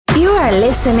You are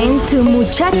listening to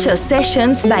Muchachos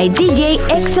Sessions by DJ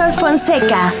Héctor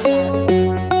Fonseca.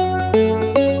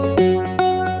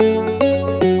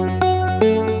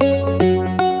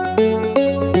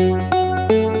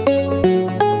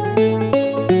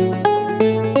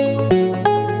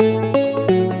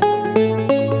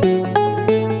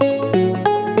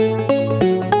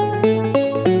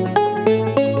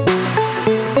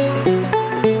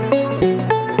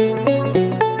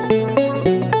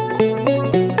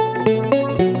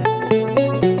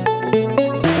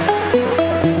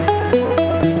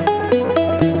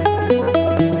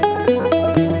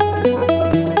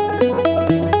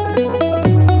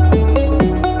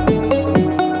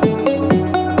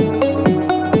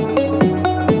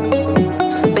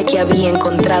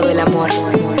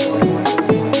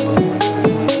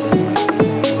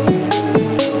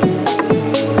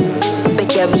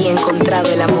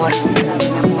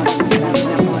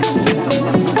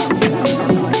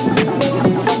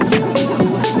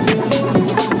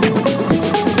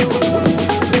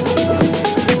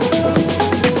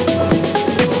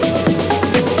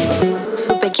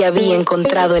 Había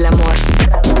encontrado el amor.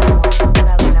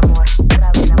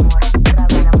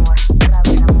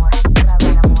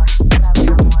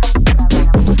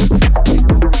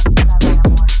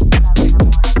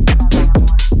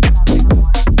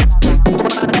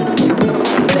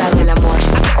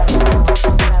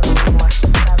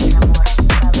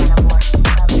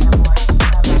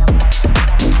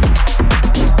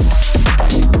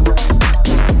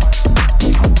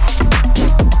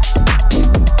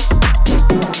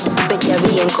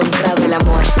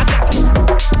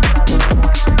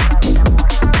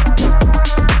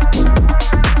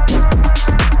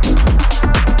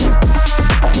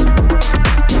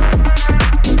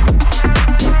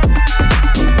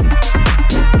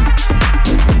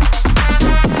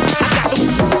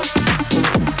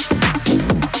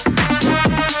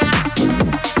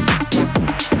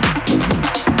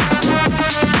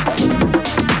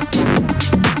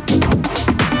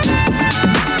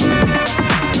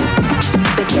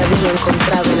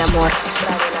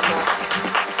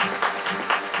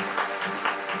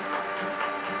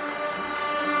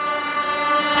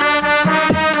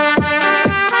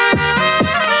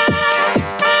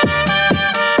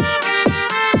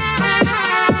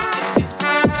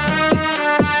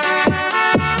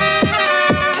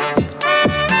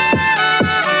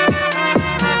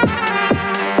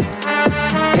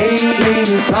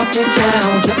 Drop it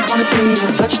down, just wanna see you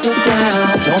touch the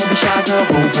ground. Don't be shy, girl,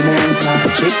 go bonanza.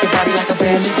 Shake your body like a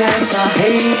belly dancer.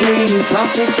 Hey ladies,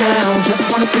 drop it down,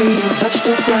 just wanna see you touch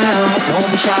the ground.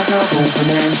 Don't be shy, girl, go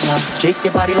bonanza. Shake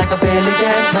your body like a belly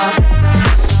dancer.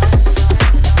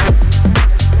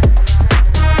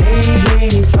 Hey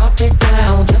ladies, drop it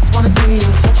down, just wanna see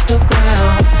you touch the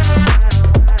ground.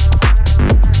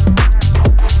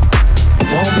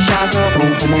 Don't be shy, girl, go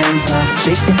bonanza.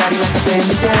 Shake your body like a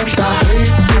belly dancer.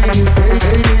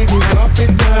 Hey ladies, drop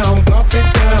it down, drop it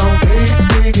down.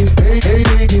 Hey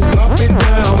ladies, drop it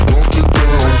down, drop it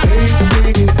down.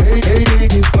 Hey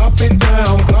ladies, drop it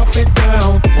down, drop it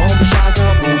down. Don't be shy,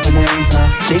 girl, go bonanza.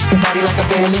 Shake your body like a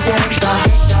belly dancer.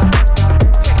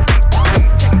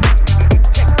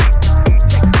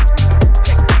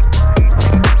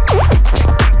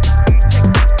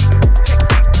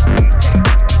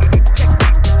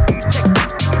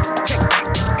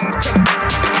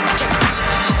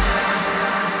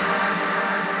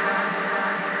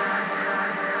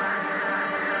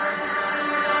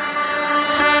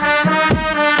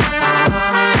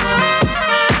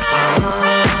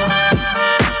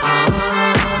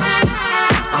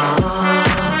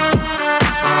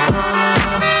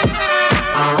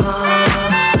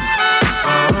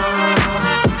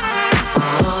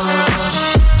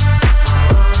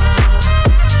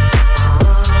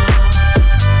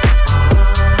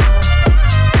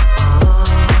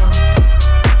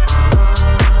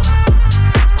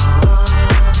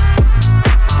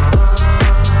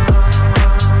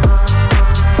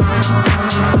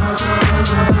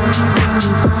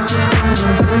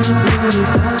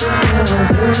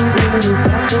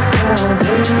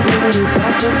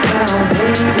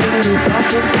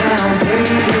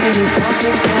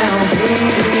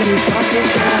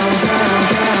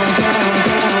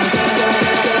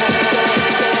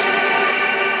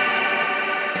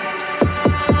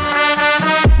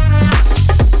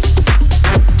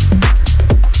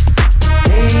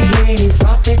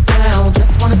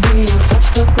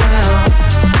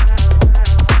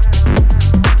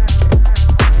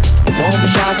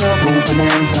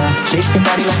 Shake your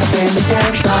body like a belly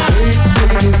dancer.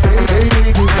 Hey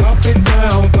ladies, drop it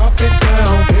down, drop it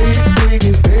down.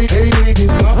 Hey ladies,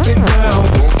 drop it down,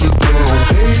 drop it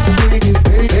down.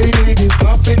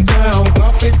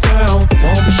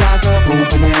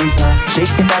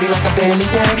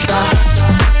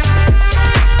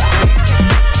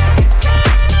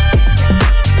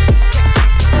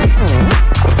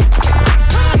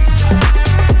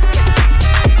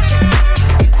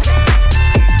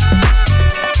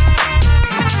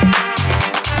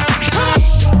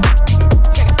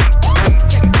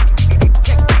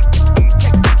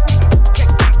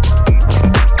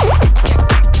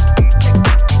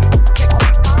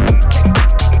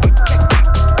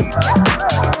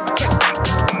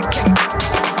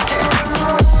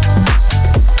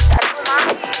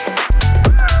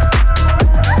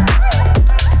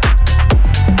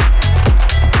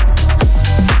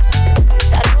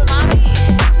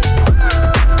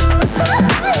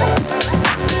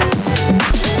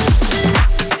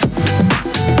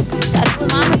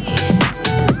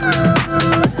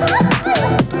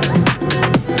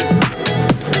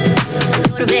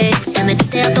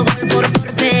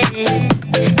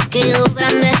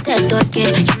 momento es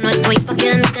que yo no estoy pa' que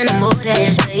de mí te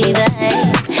enamores, baby.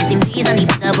 Sin visa ni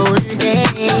pasaporte,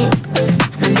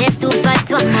 mandé tu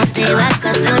falso amor de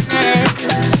vacaciones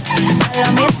a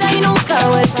la mierda y nunca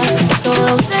vuelvas, que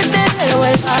todo se te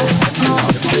devuelva. No,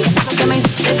 lo que me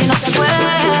hiciste si no te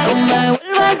acuerdas. No me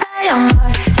vuelvas a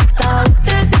llamar, está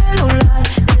del celular,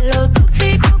 de lo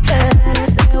tóxico que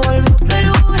eres se volvió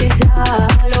perjudicial.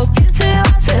 Lo que se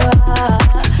va,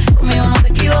 conmigo no te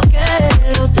equivoqué.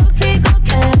 Lo tóxico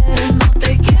que eres, no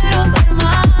te quiero ver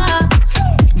más.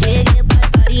 Llegué pa'l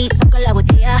party, saca la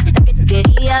botella, la que te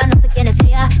quería, no sé quién es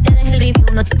ella. Te dejé el review,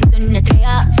 no te puse ni una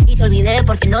estrella y te olvidé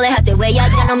porque no dejaste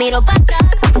huellas. Ya no miro para atrás,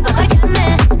 pa'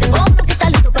 parquearme. Tengo uno que está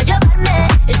listo pa' llevarme.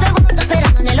 El segundo está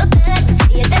esperando en el hotel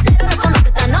y el tercero lo conozco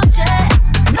esta noche.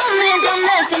 No me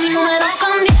llames que mi número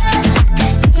cambié.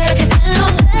 Si quieres que te lo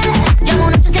dé, llamo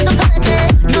un 800 ADT.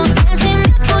 No sé si me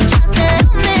escuchaste.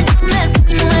 No me llames que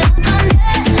mi número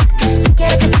cambié. Si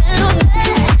quieres que te lo dé,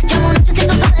 llamo un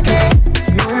 800 ADT.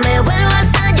 No me vuelvas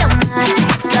a llamar,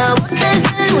 la voz del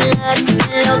celular,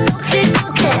 de lo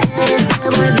tóxico que eres se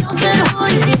volvió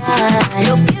perjudicial.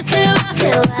 Lo que se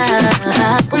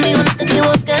va, conmigo no te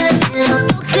equivoques. Lo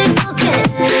tóxico que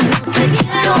eres, no te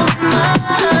quiero más.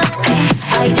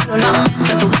 Ay, yo lo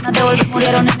lamento, tus ganas de volver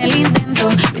murieron en el intento.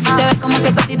 Me hiciste ver como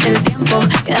que perdiste el tiempo.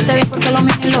 Quedaste bien porque lo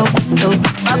mío ni lo cuento.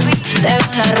 Papi, te veo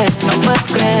en la red, no puedo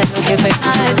creer lo que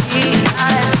pena de ti.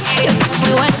 Yo que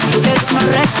fui bueno, tú que no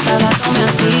tratándome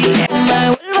así. No me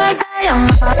vuelvas a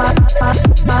llamar.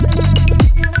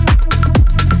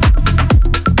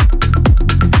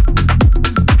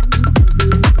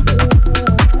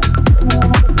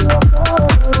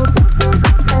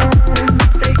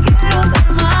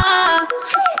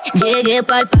 Llegué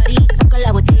pa'l party, saca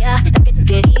la botella, la que te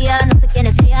quería, no sé quién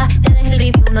es ella. Te dejé el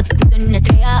review, no te puse ni una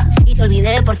estrella y te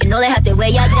olvidé porque no dejaste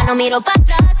huellas. Ya no miro para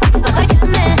atrás, pa'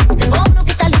 parquearme. Tengo uno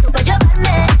que está listo pa'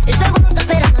 llevarme. El segundo está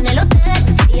esperando en el hotel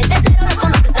y el tercero lo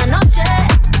conozco esta noche.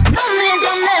 No me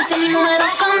llames que mi número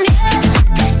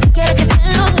cambié. Si quieres que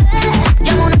te lo dé,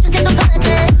 llamo un 800 ADT.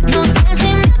 No sé si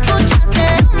me escuchaste.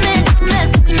 No me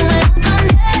llames que mi número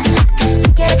cambié. Si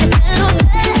quieres que te lo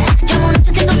dé, llamo un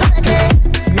 800 ADT.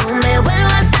 No me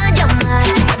vuelvas a llamar,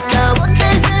 la voz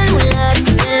del celular,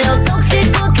 de lo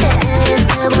tóxico que eres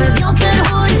se volvió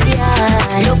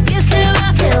perjudicial. Lo que se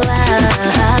va,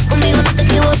 conmigo no te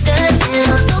equivoques.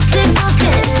 Lo tóxico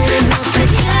que eres, no te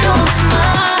quiero más.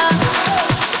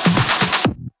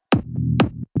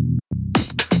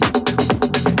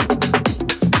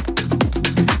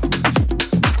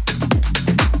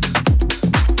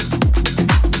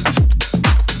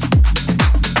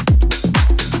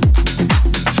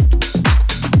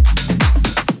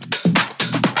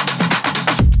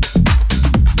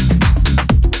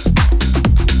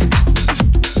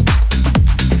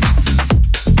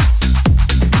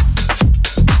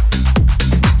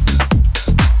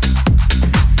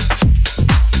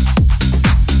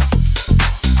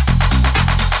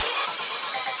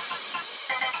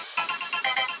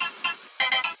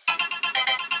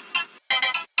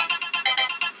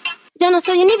 Yo no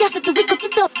soy envidia, soy tu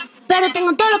bizcochito, pero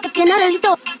tengo todo lo que tiene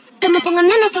delito. Que me pongan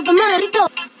nena, soy que me derrito.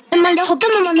 El mal de ojo que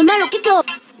me mando me lo quito.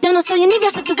 Yo no soy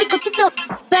envidia, soy tu bizcochito,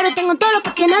 pero tengo todo lo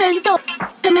que tiene delito.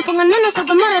 Que me pongan nena, soy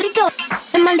que me derrito.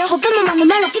 El mal de ojo que me mando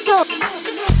me lo quito. Yo no soy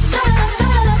envidia, soy tu bizcochito,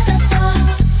 pero tengo todo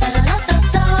lo que tiene delito.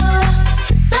 Que me pongan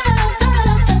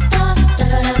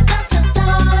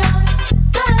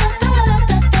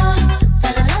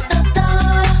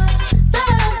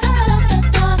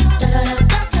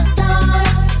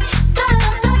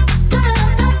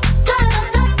soy que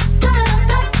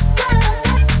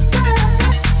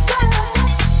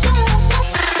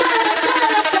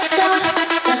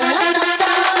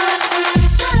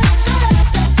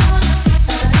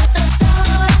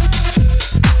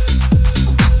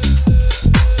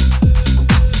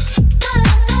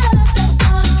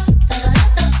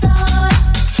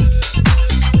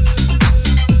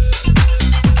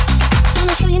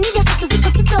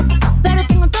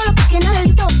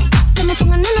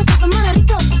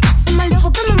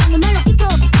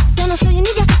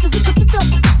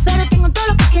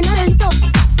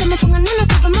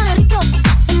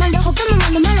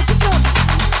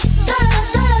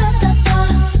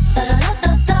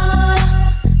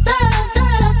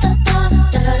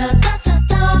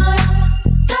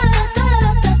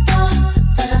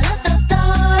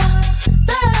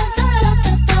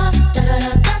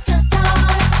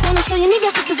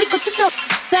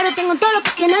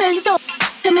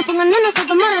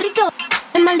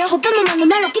derrito. El mal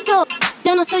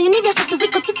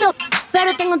de ojo que me mando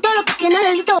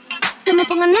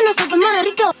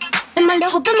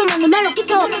me lo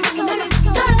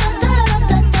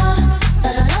quito.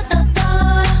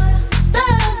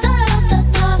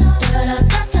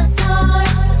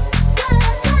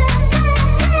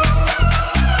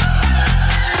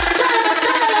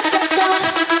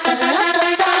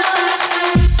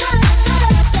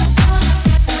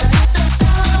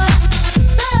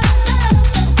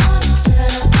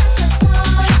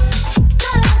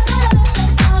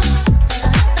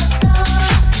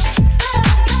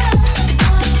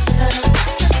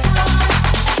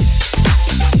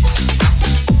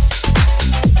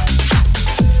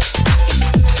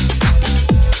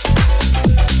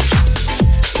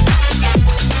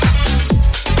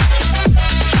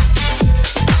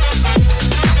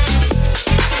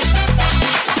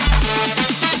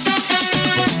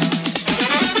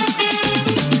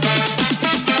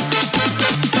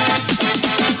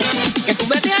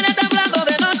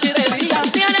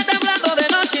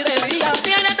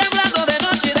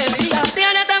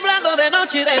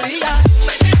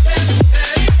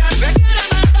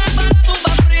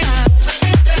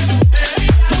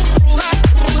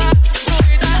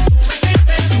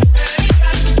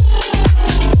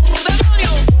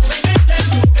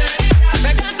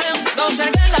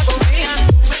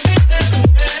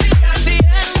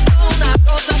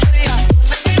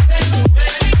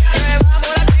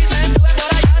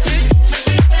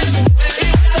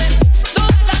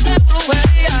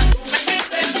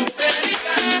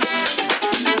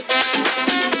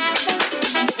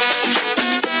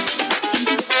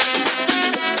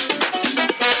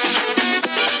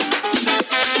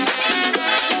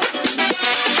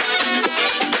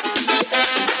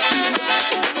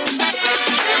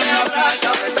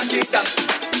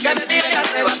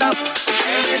 enamorado,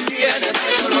 que me tiene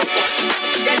medio loco,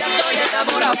 que ya estoy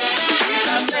enamorado.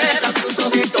 Quizás eran sus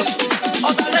ojitos,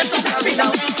 o tal vez un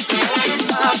caminado, o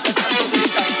quizás esas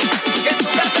cositas que su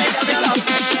casa me ha dado.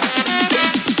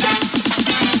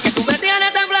 Que tú me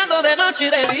tienes temblando de noche y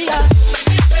de día.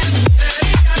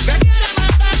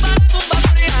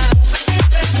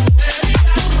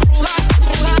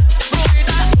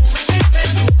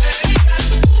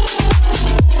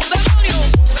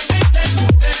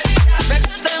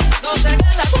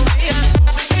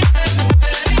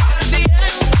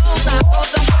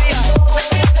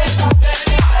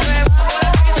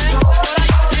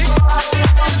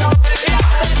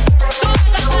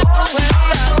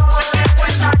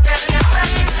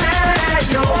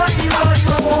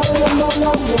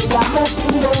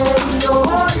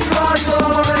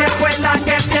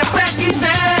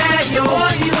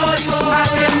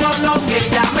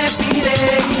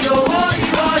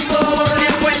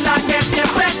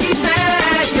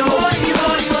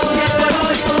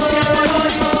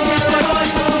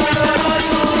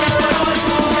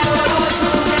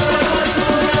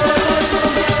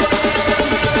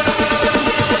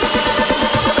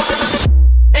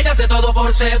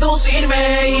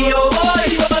 Seducirme y yo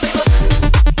voy.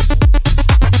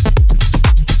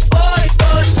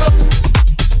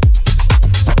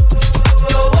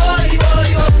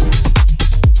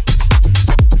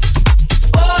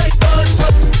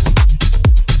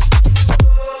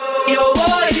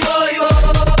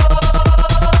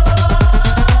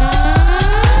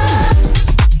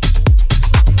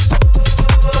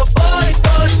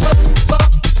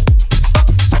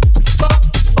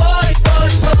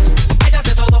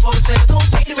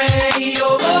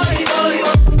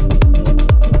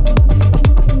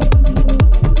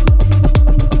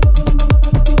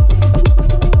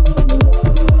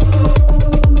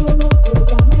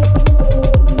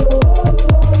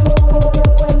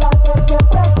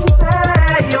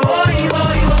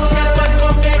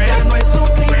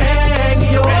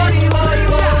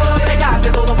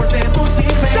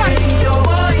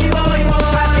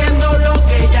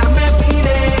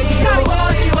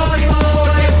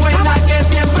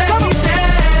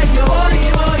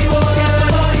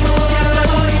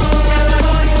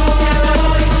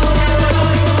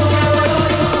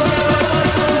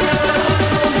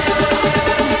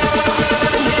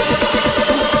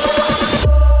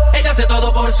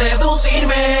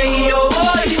 Seducirme y yo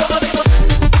voy.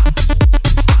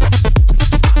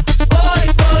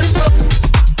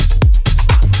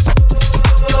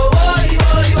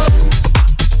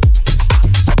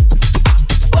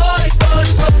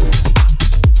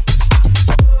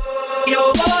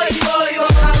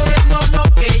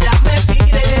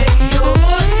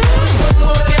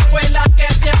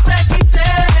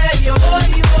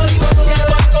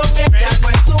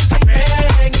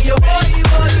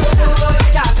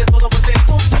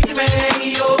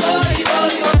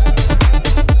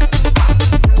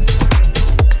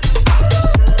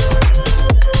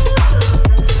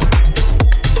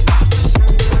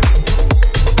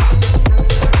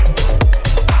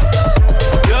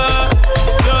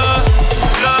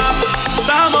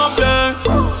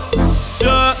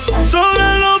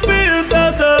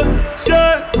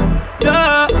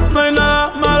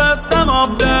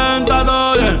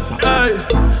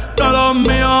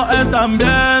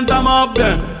 También estamos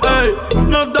bien, ey.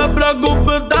 No te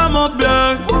preocupes, estamos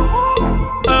bien,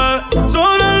 ey.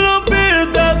 Sobre los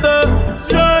beats de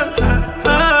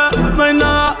 100, no hay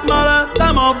nada malo,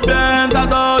 estamos bien, está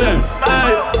todo bien,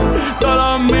 ey. Todos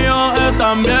los míos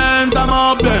están bien,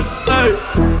 estamos bien, ey.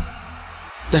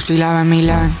 Desfilaba en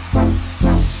Milán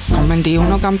con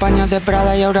 21 campañas de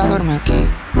Prada y ahora duerme aquí.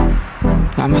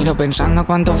 La miro pensando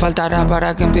cuánto faltará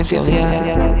para que empiece a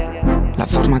odiar. La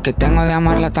forma que tengo de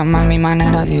amarla tan mal, mi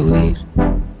manera de huir,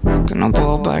 que no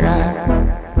puedo parar.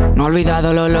 No he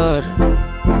olvidado el olor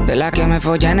de la que me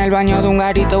follé en el baño de un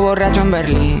garito borracho en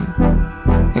Berlín,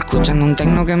 escuchando un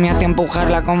techno que me hacía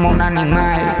empujarla como un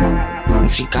animal.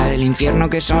 Música del infierno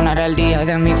que sonará el día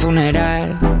de mi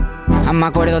funeral. Aún me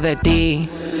acuerdo de ti.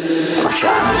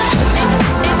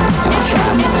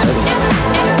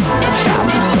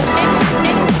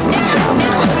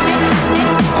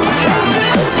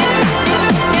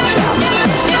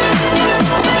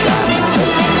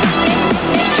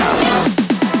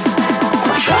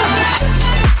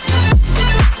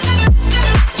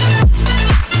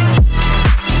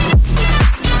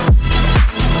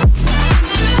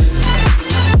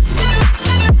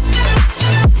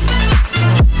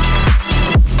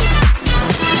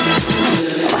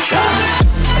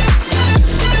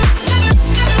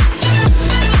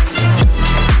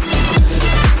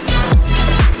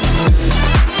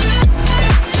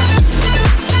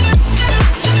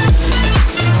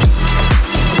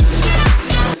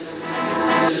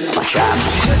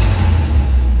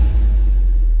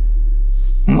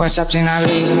 WhatsApp sin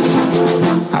abrir,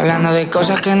 hablando de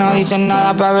cosas que no dicen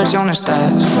nada pa' ver si aún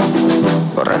estás.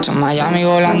 Borracho en Miami,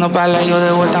 volando pa' la yo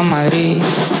de vuelta en Madrid.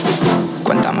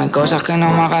 Cuéntame cosas que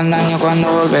no me hagan daño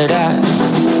cuando volverás.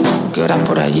 ¿Qué horas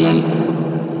por allí?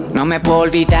 No me puedo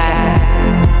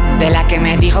olvidar de la que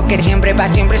me dijo que siempre pa'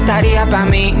 siempre estaría pa'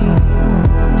 mí.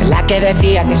 De la que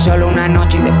decía que solo una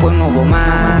noche y después no hubo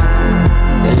más.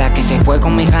 De la que se fue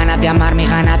con mis ganas de amar, mis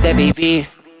ganas de vivir.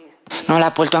 No la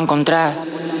he vuelto a encontrar.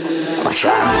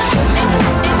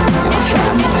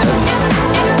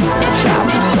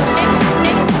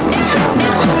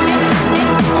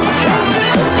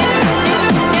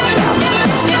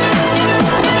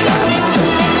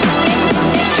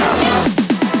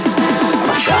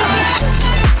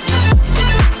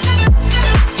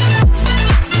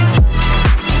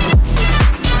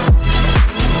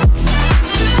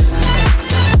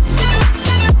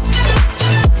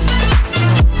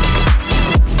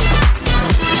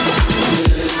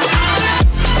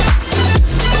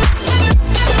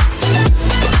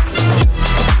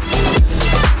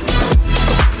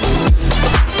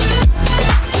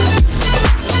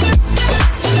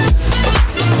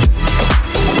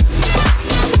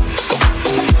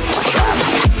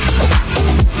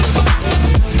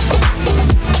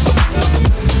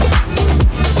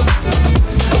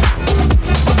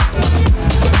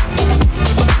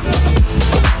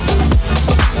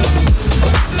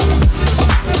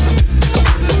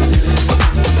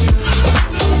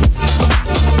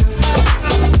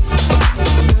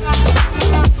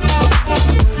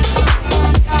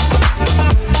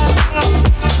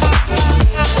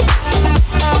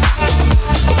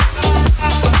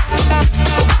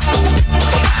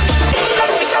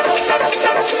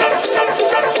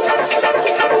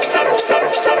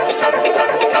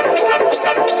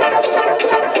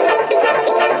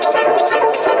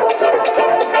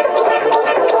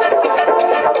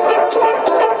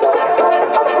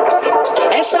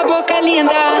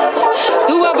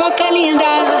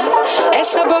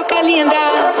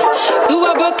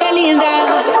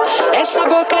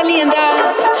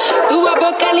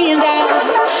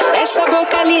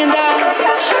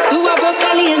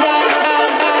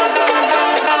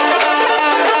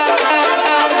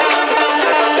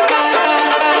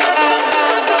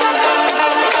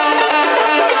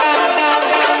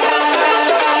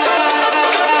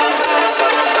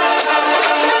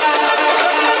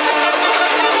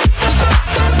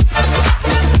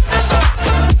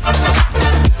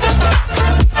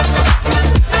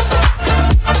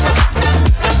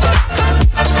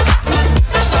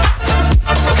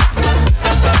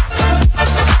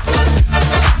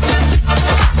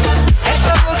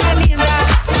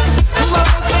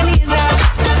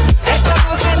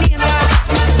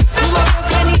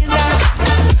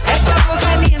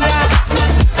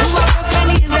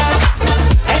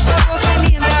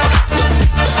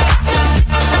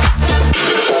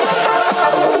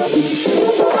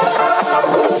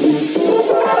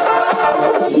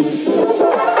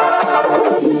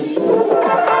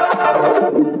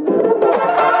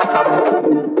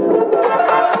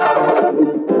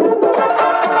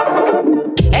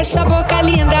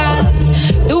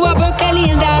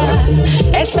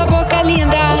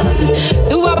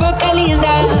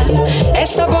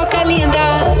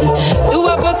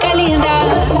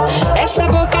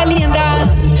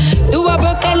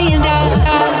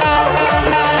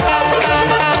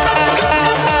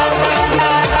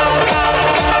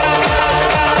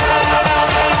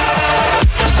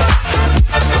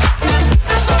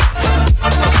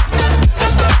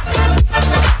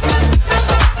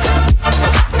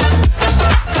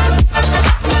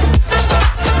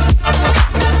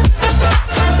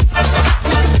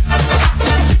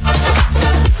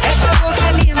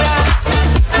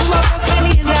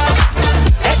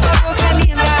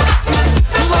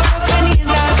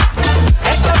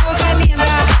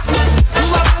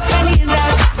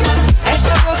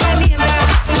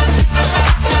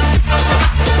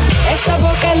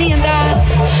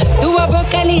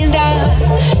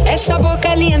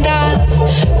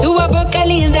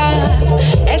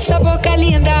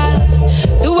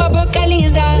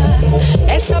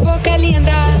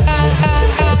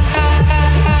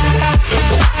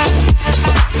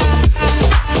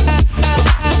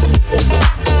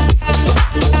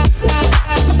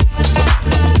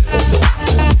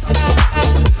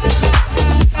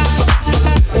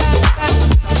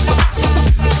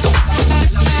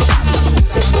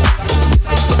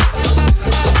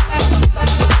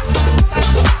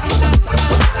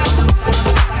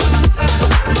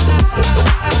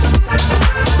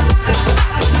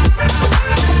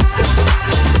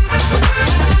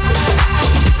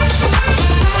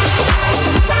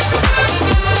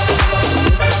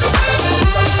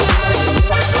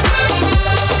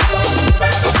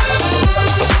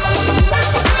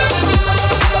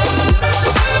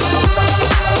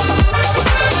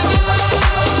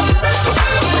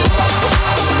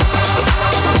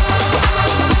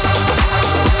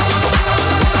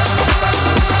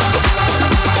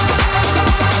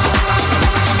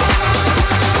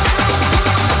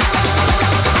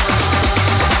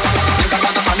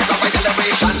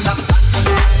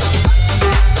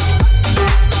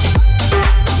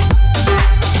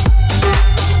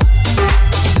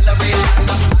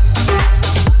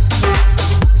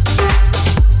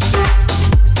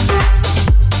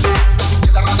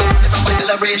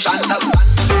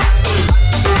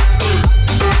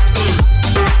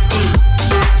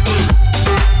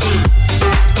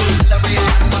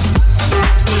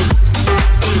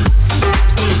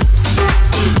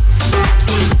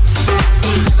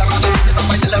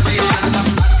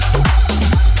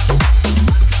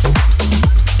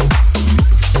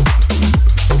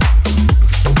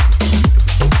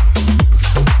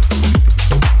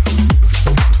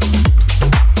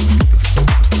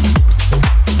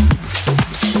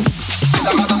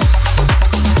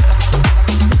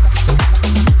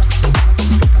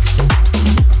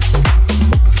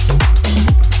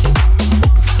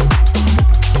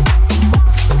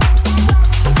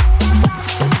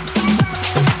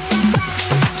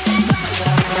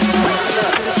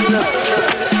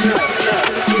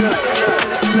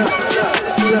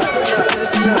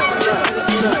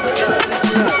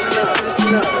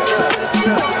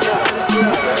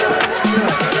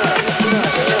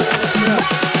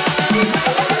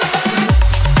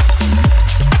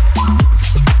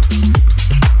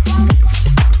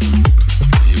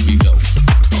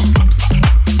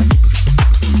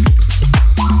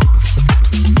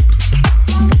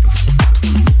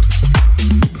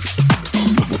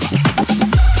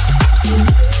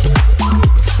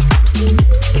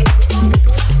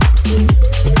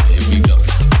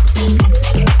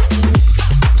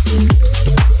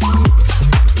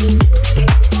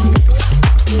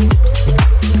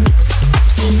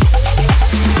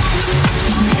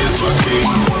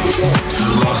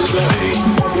 philosophy.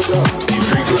 A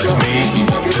freak like me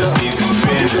just needs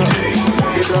infinity.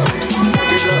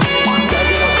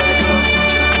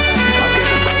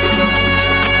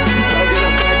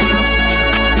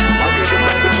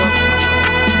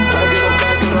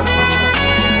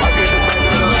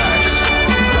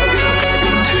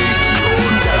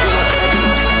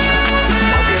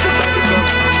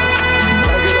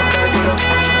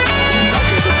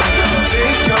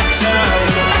 Take your time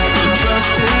to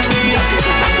trust in me.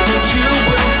 You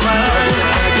will find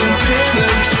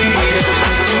infinity,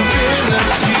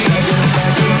 infinity.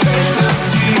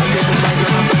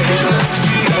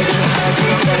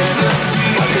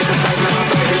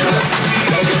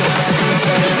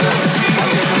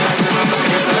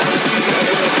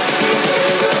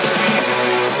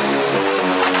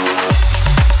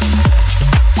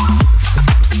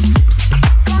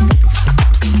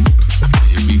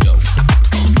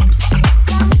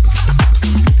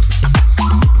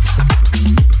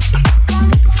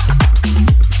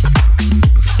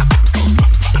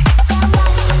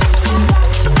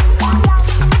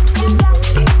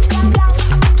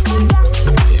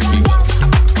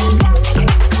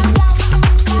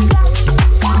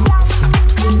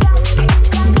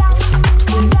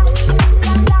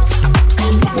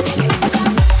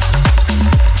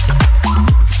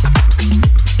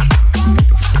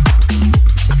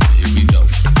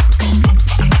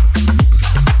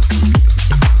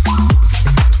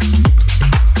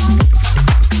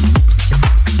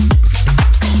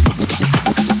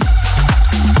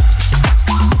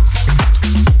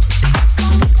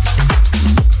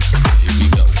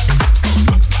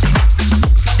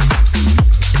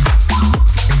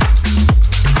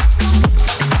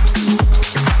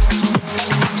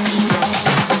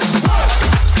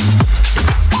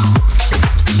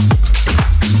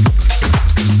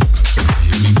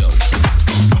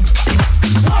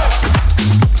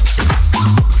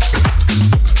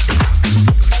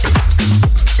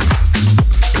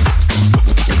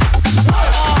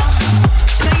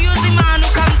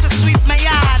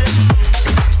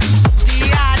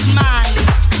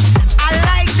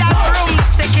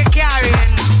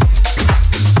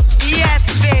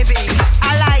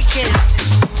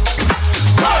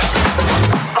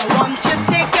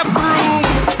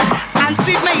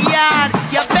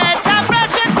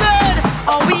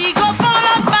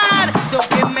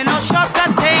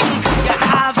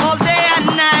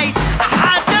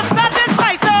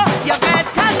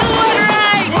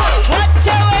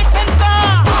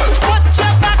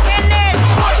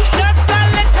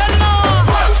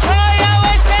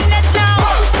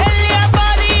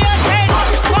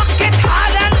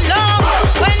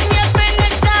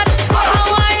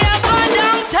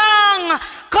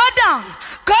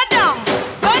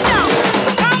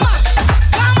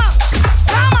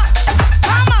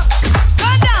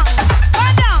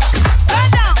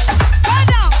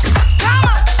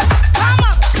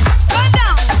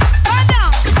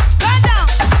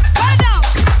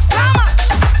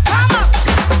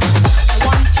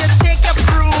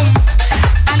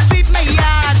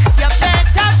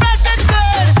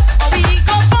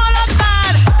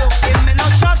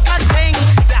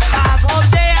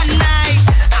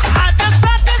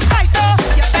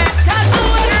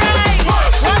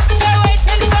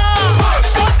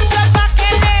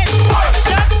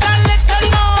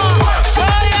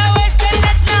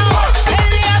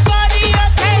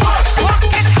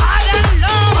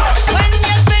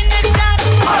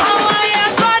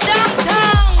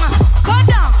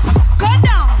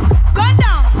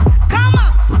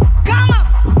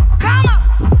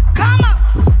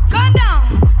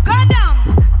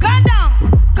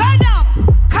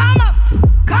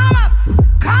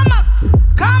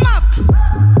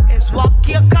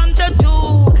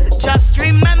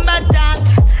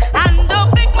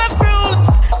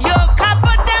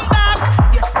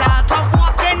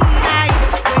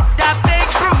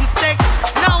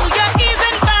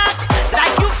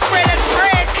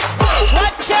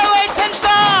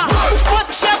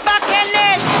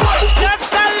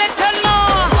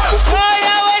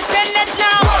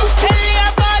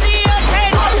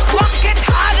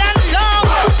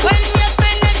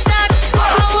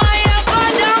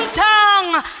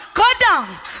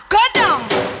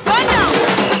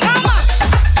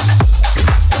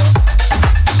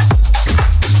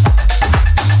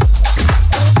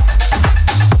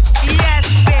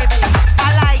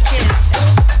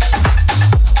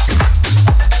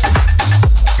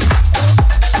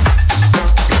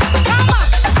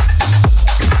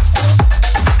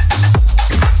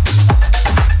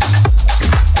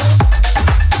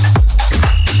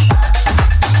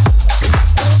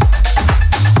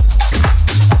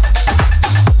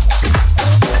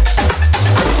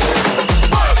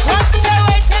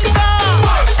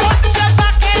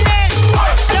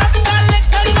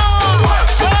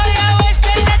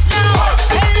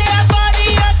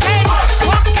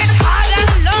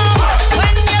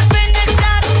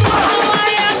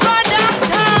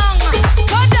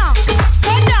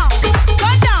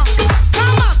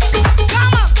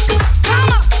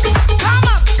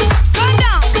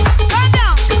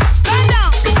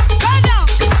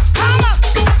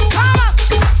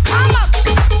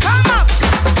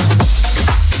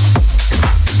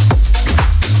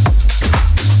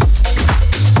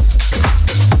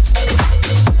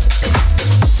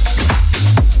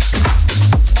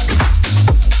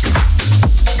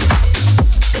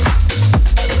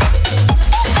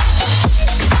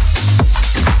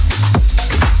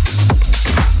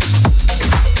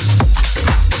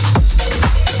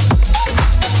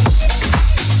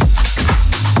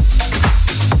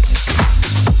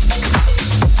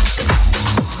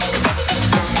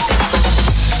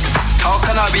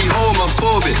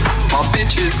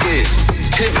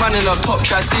 Hitman in a top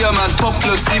try, see a man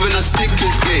topless, even a stick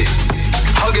is gay.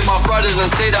 Hugging my brothers and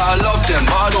say that I love them,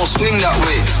 but I don't swing that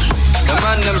way. The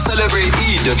man them celebrate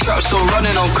Eid, the trap still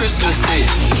running on Christmas Day.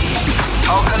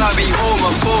 How can I be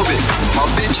homophobic? My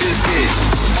bitch is gay.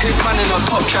 Hitman in a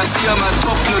top try, see a man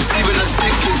topless, even a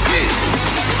stick is gay.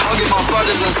 Hugging my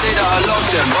brothers and say that I love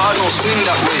them, but I don't swing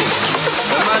that way.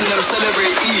 The man them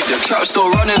celebrate Eid, the trap still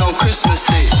running on Christmas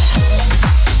Day.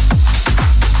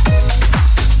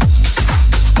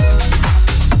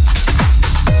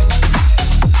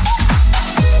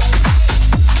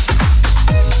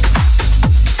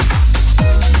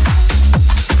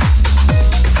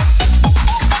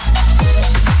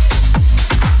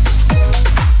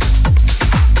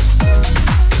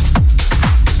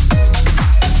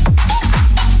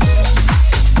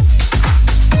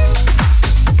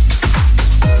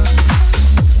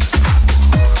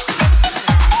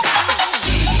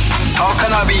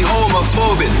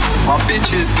 My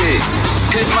bitch is gay.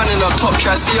 Hitman in a top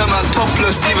try, see a man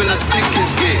topless, even a stick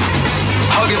is gay.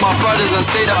 Hugging my brothers and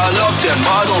say that I love them,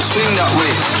 but I don't swing that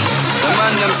way. The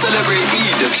man them celebrate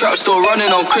Eid, the trap still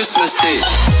running on Christmas Day.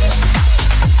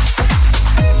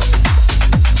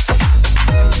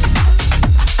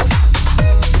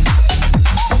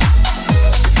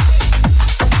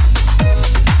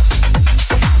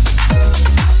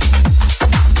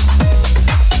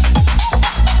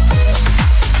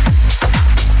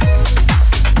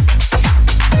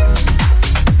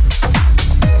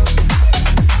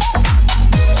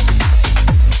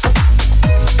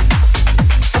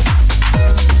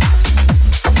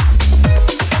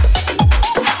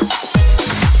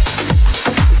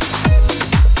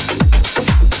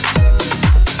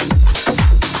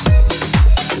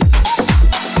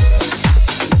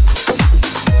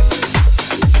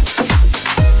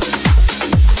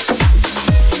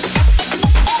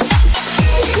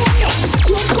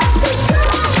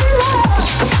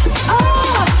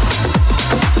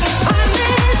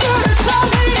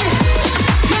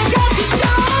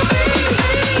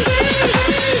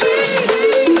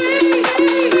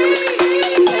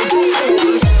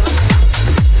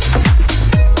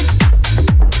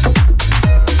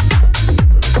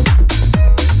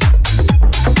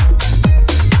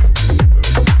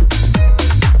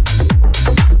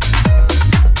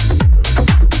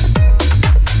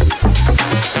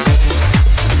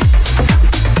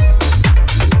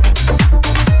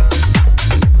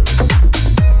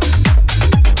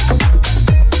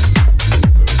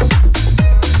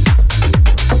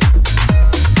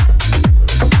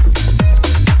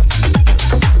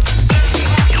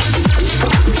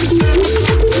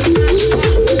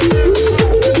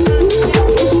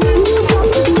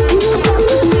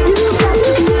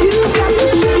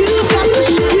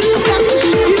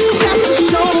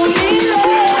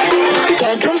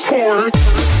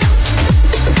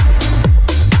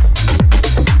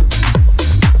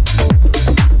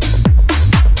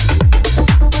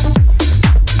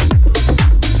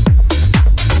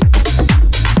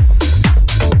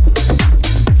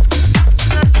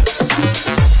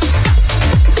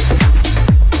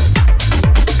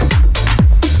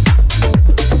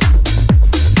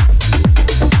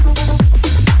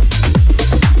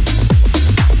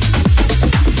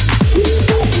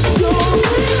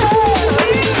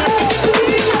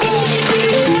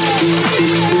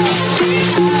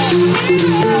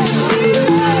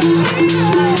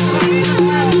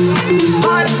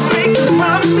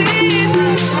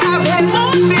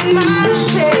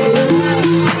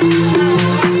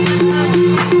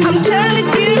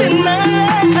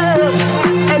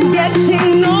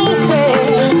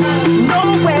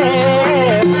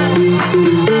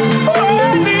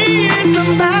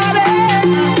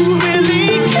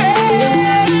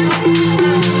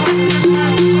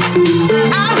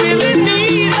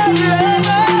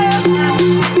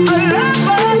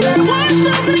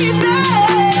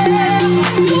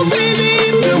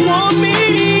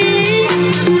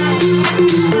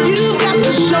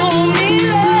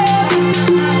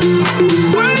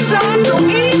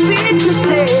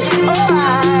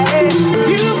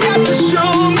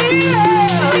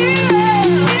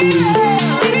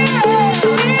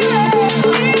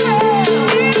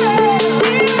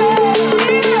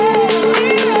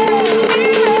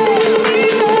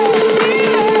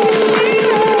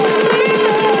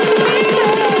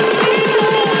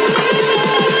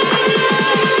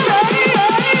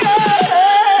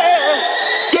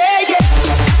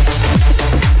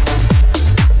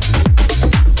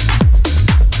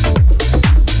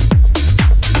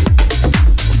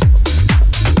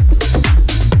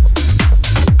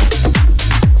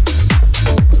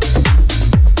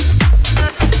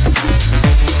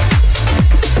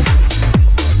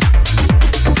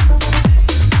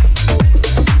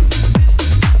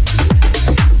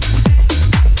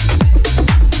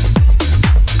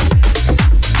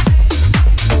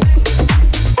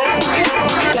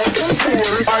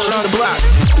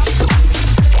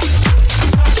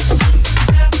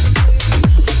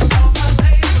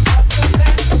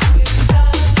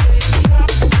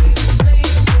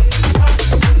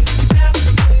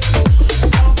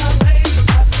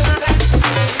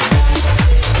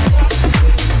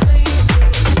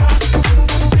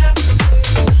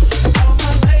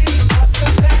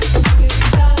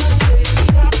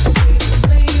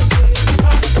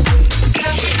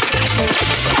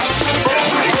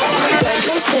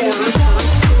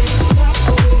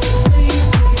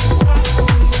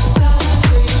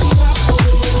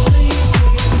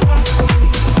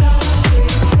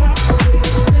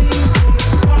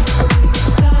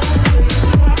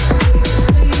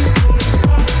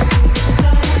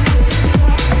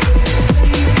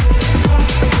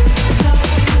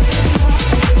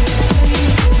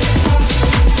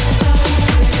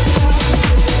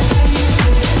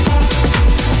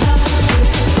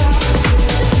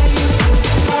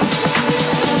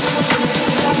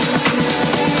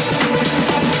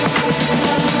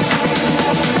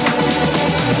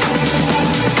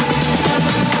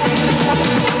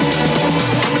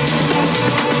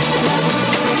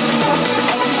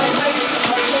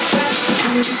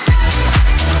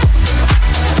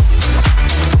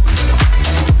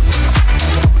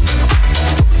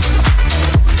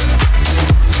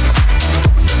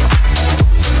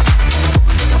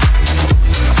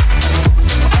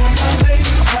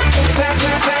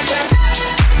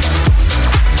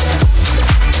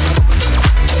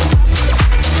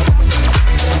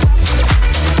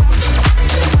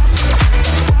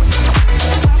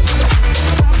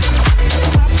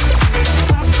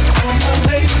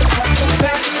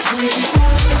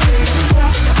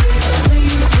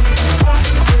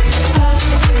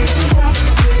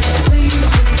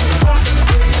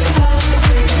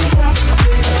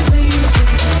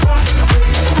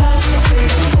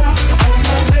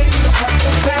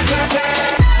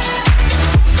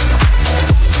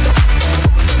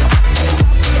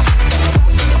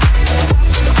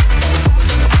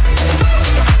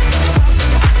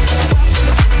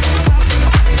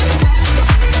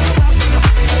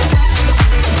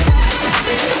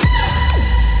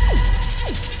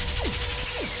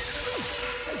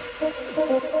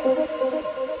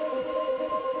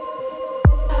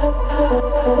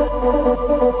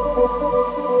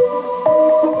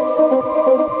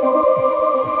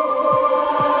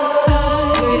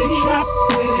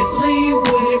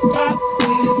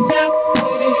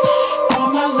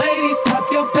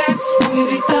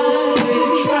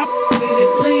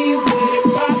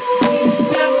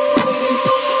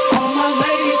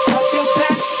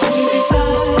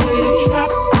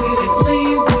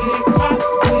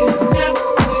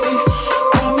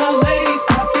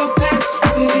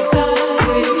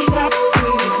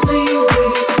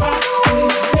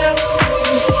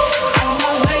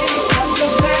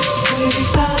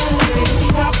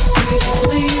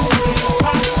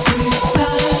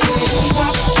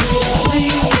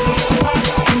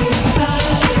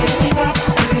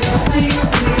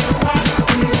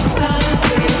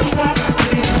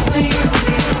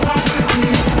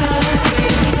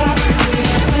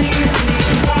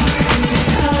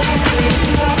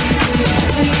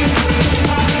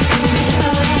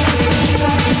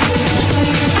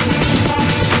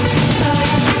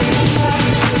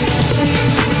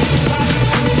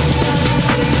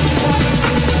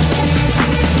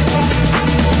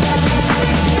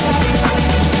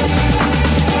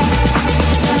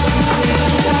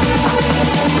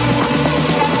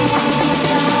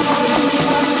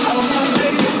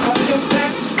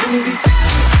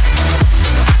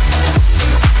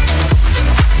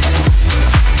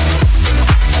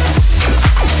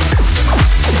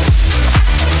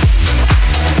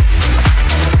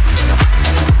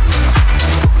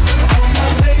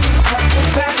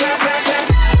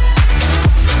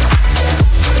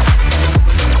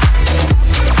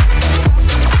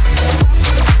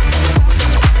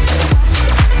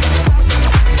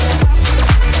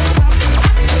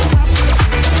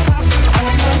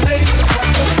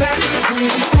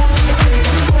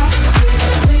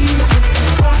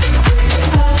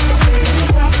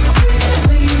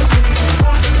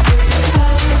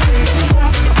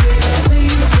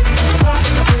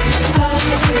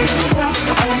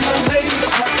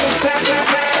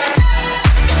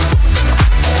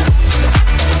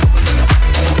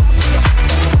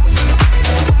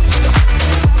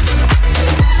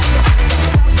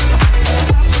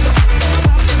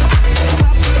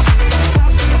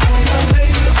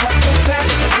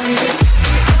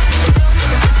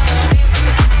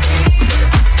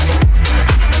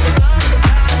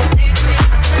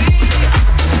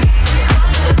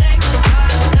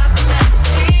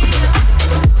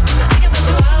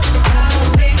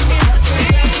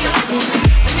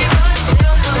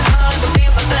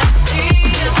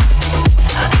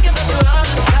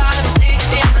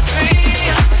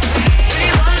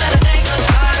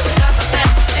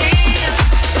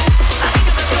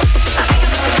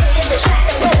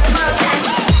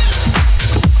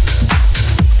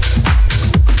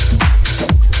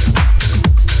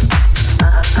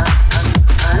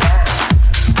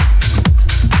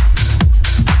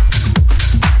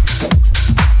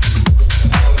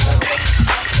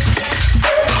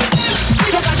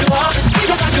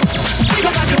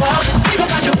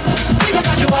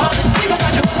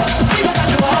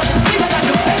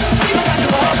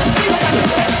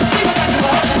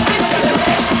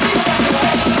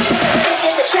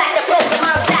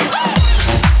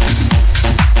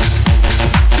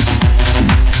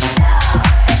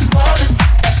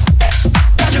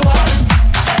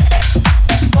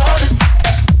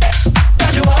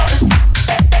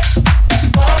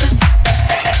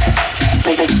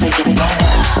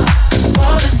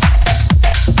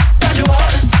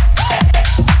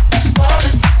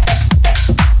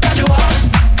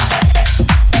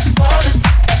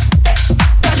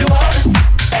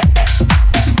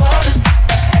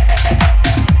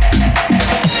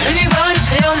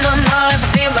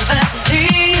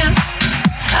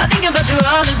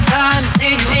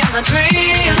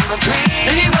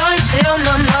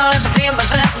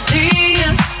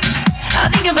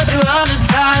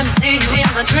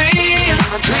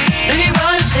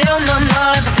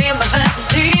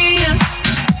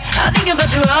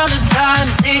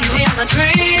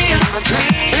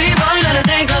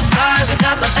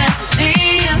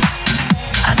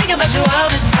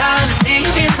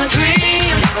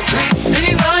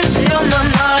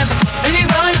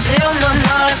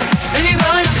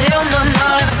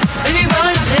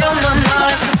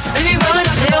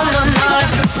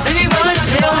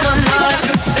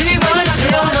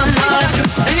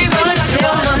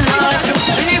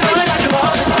 Anybody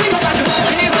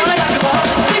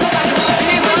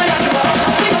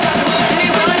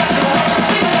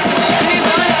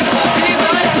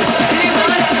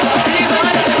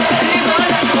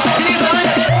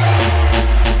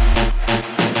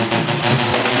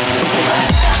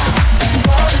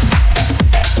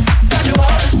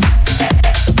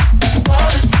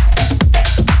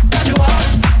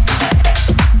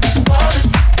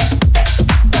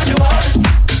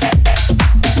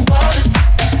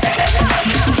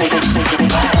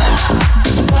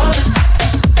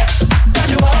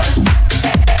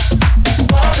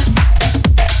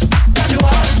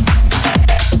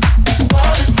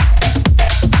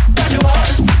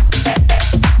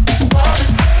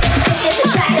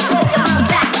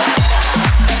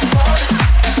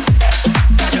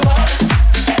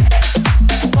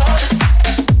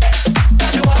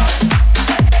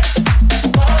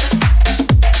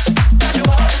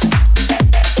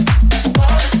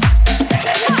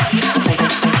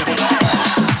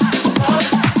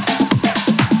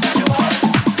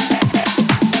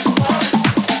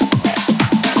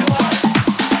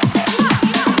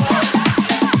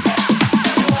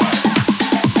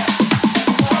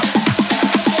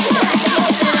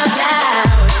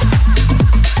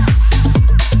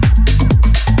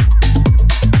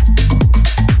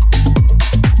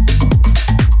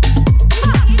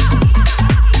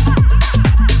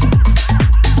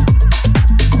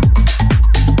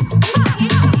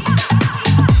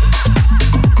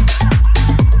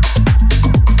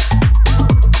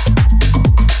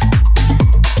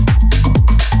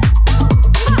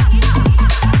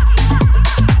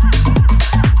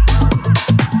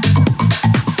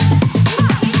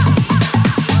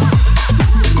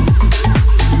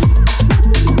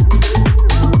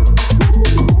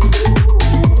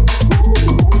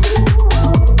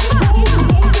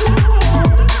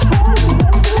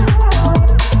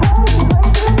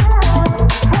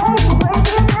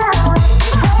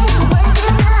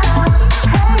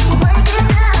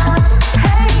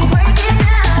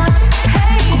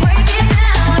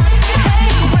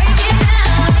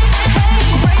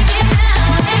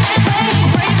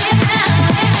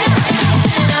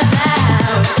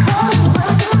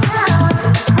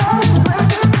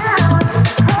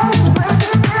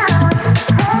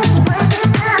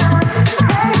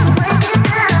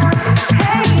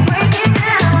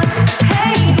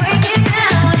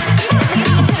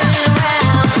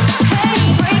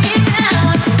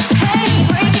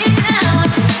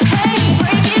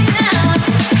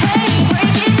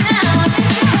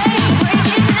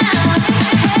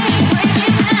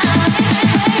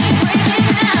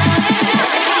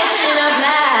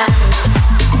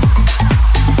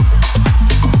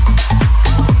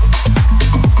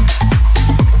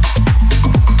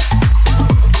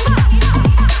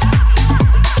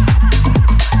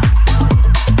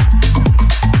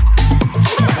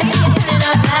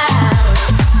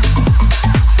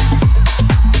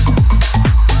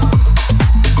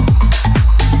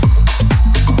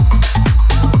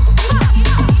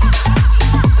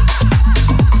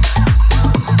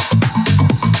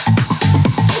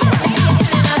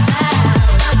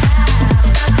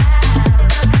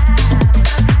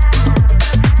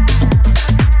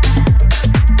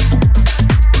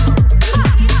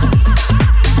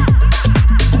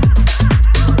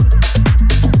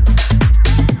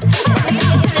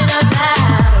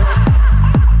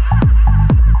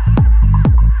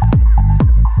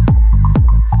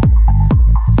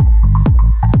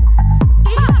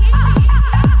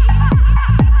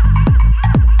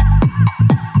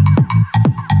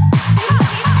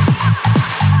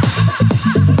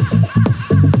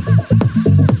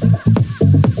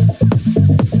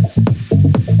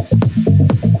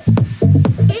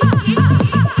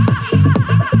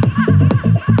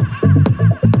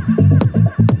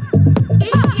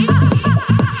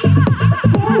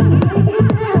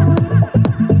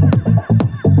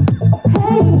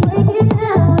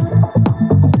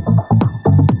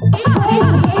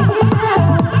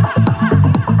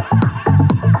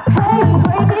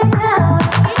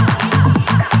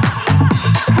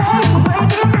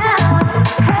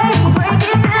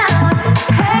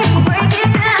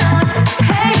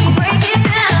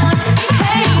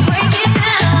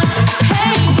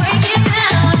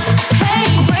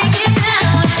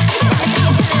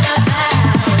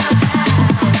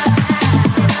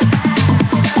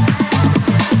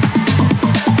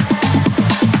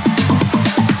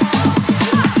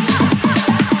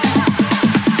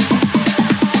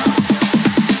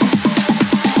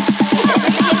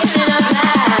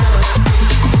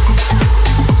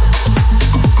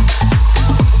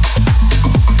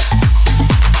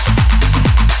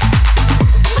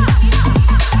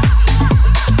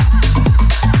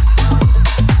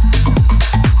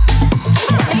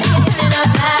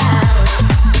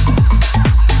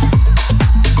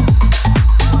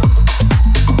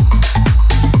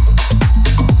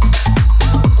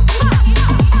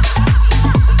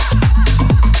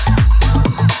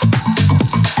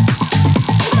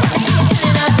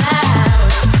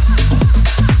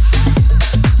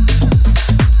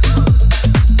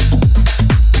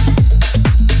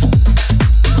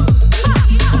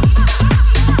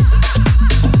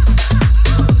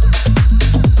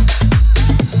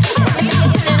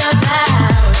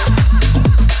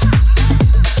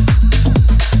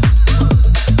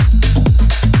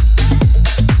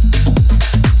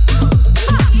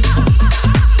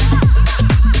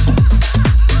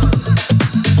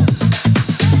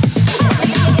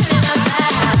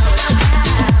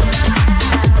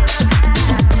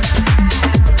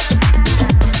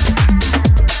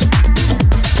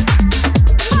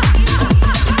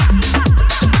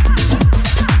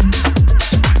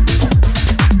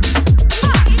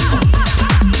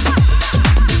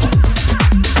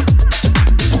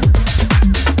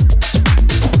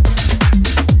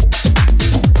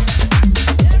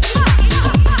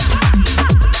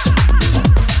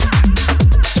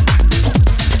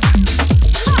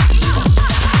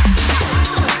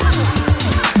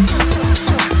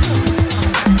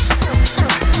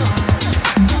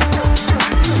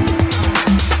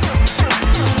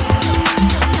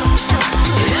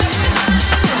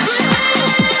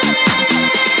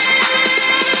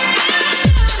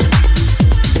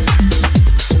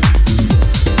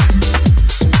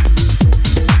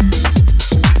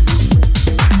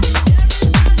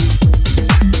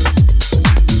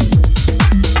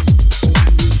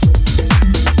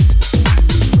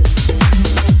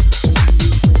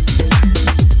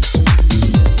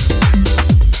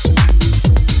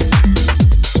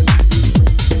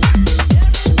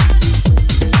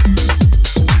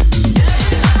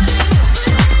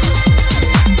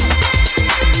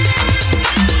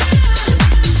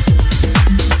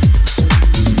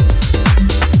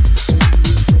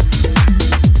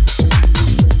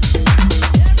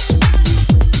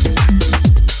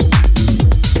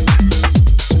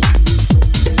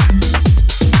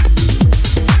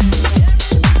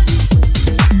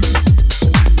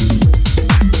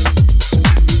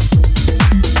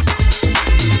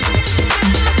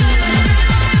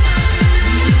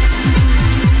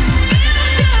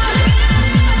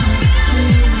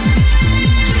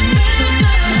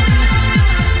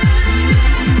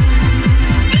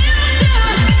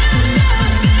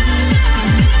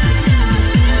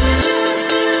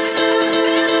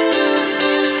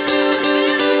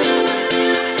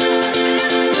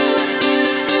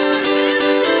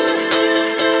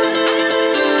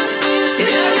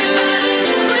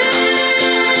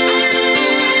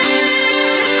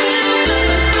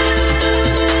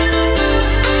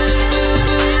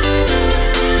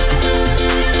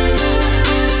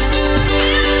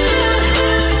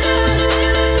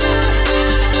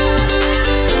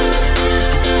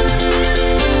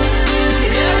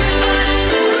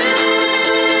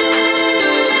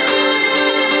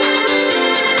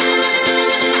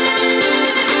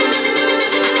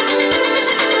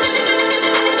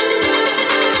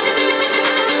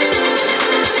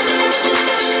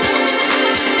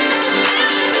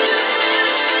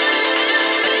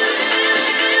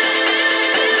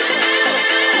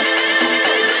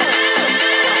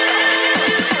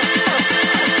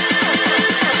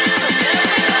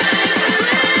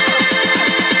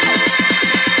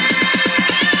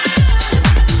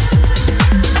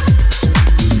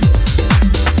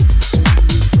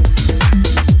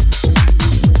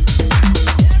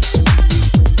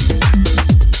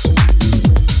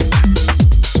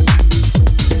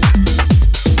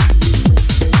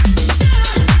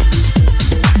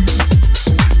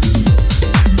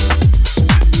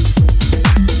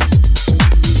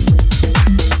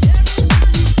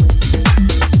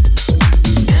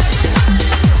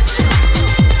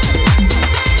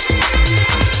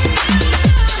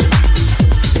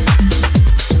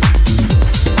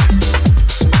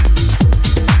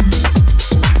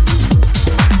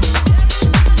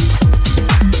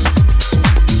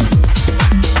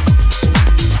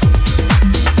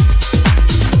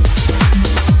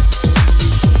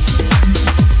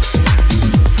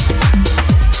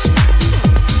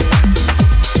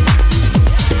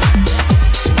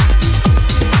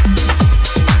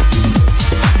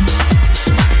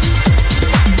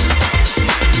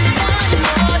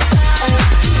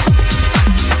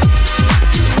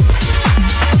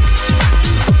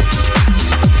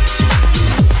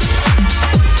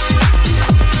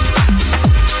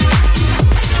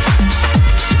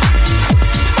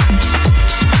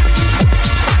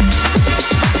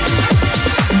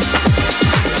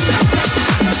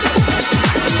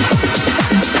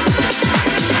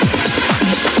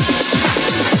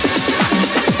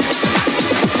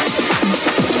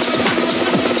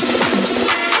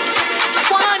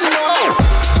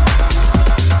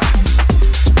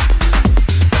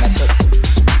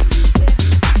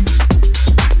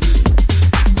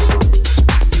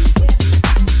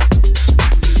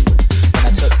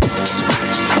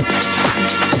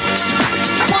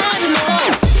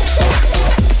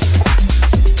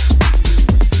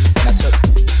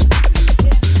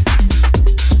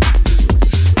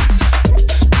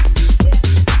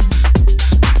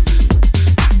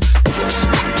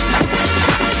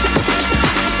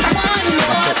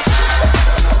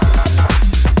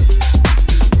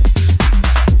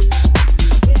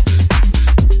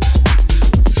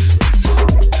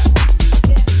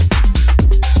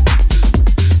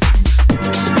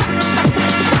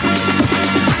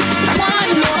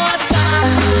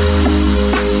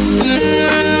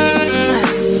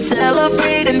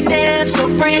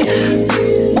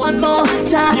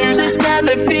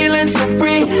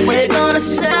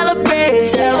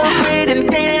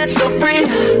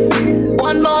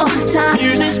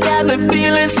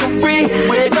free.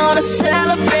 We're gonna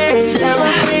celebrate,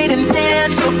 celebrate and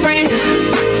dance so free.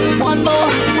 One more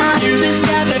time, this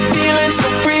got me feeling so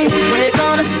free. We're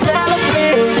gonna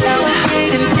celebrate,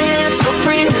 celebrate and dance so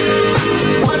free.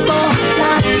 One more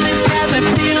time, this got me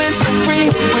feeling so free.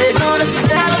 We're gonna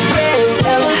celebrate,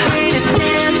 celebrate and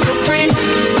dance so free.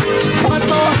 One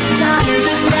more time,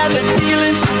 this got me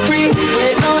feeling so free.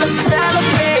 We're gonna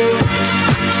celebrate.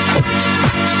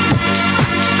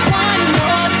 One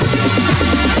more time.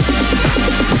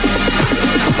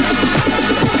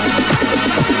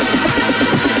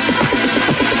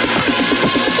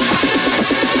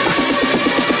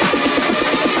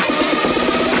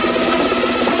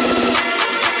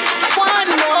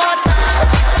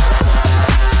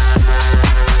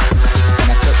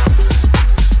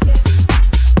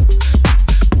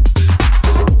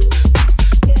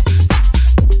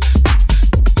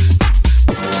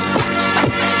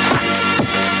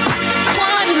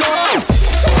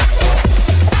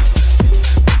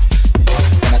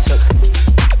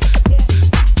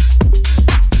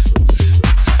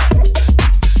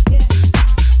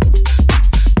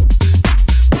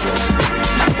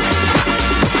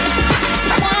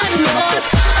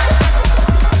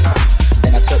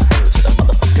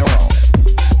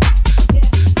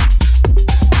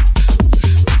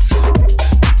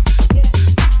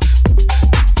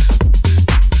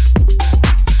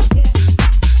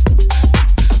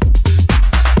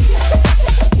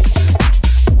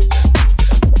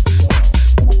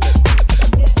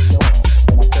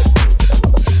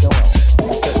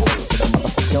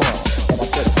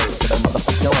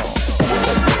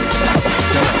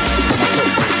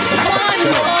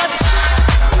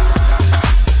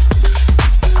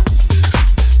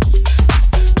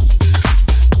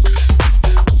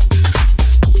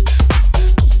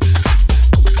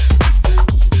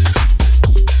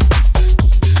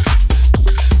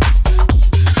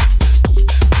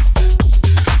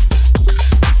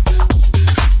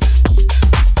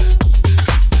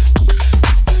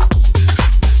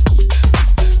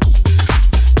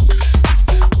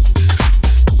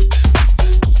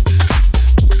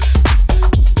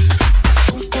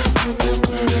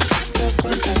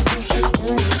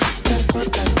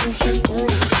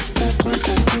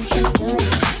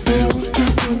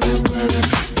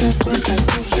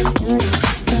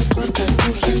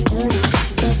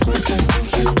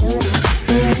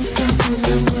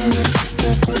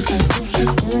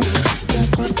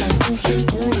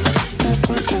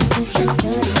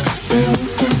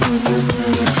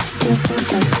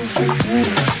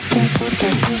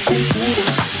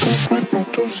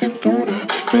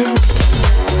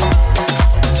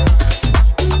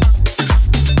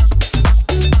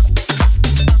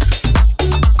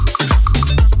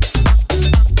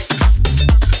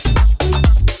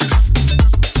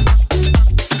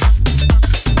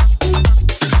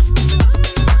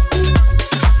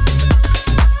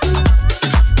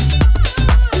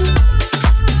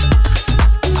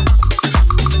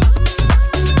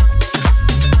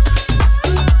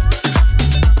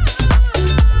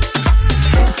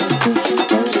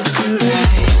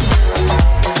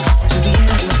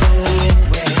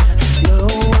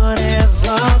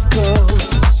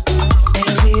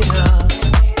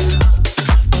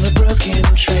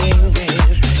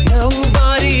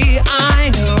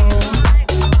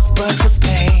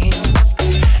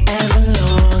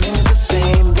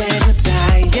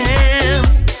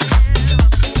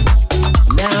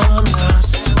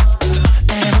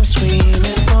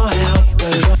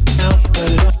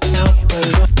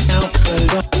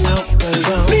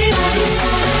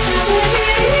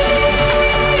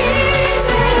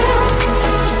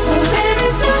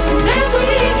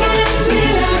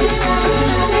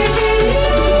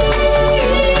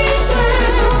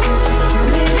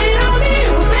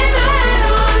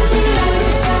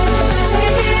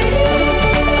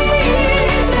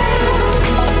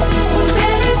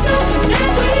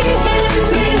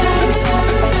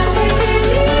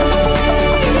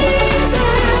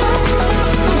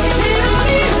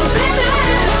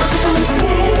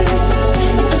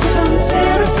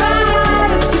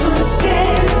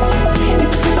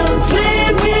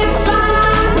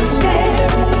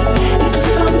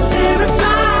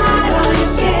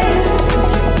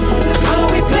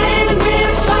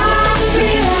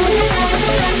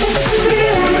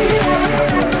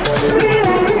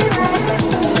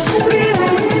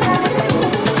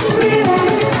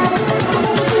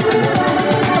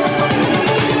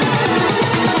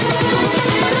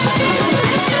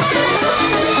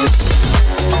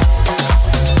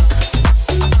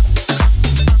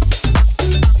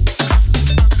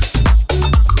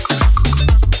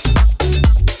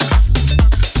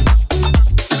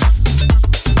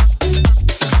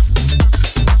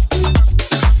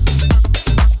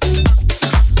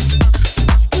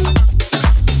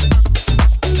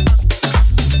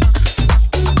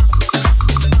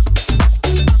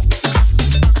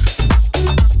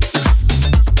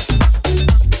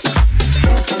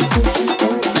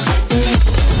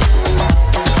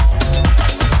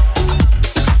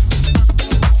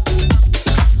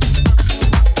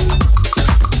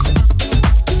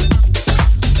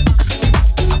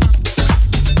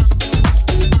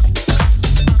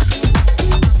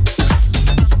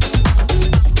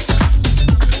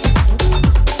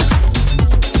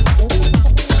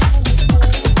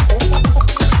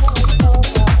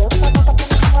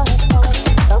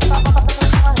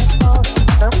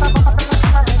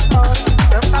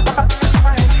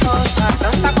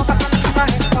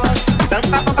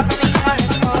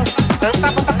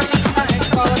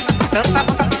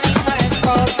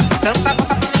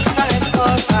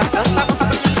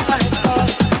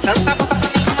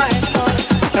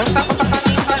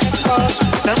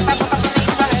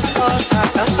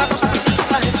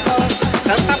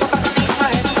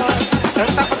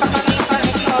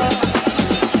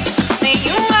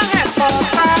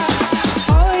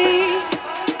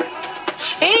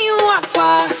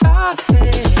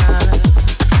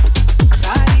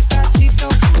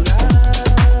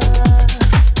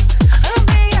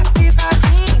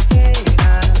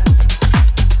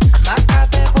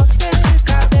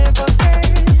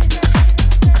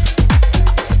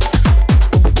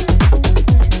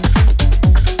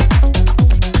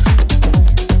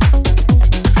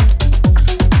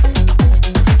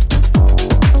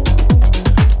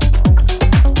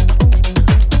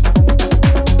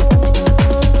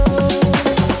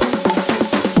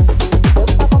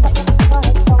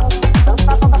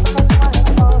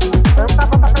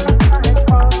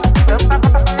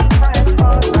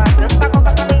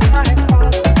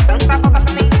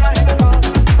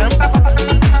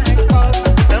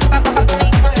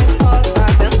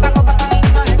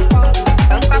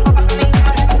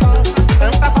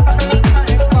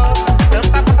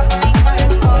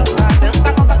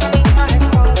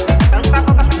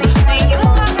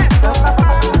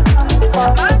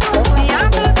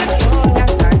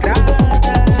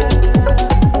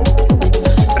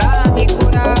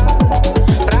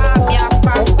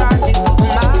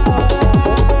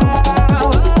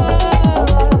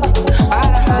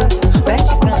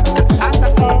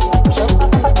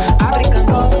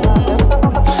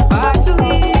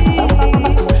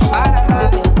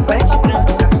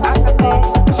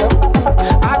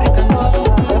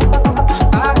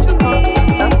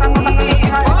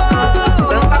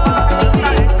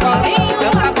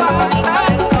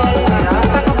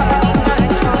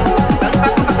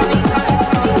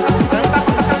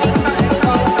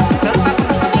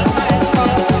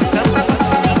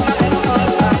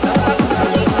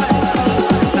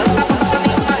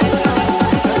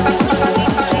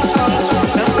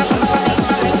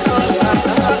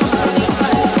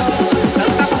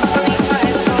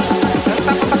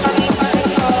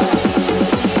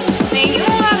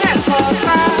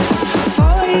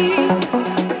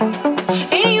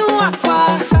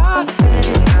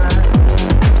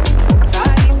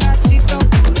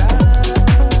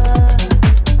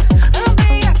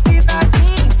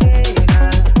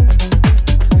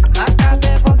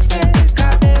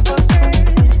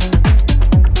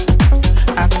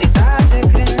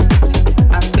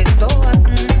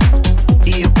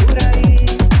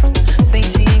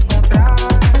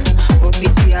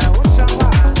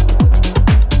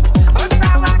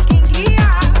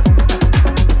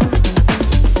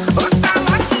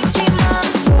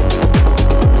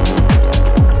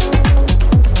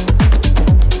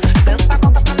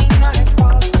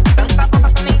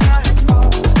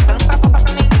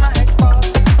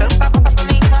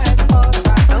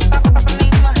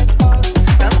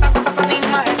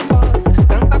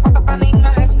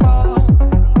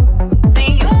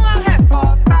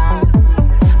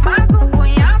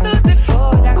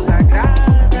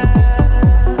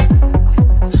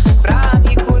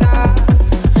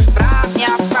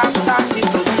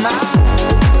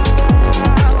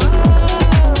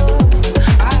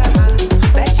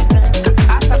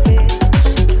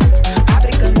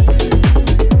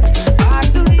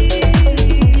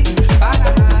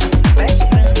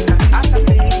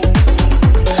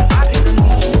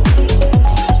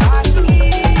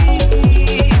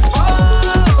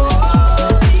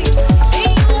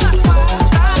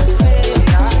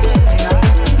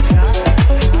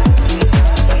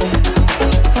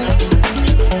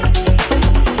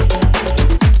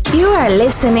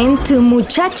 Listening to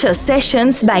Muchacho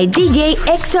Sessions by DJ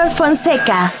Hector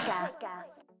Fonseca.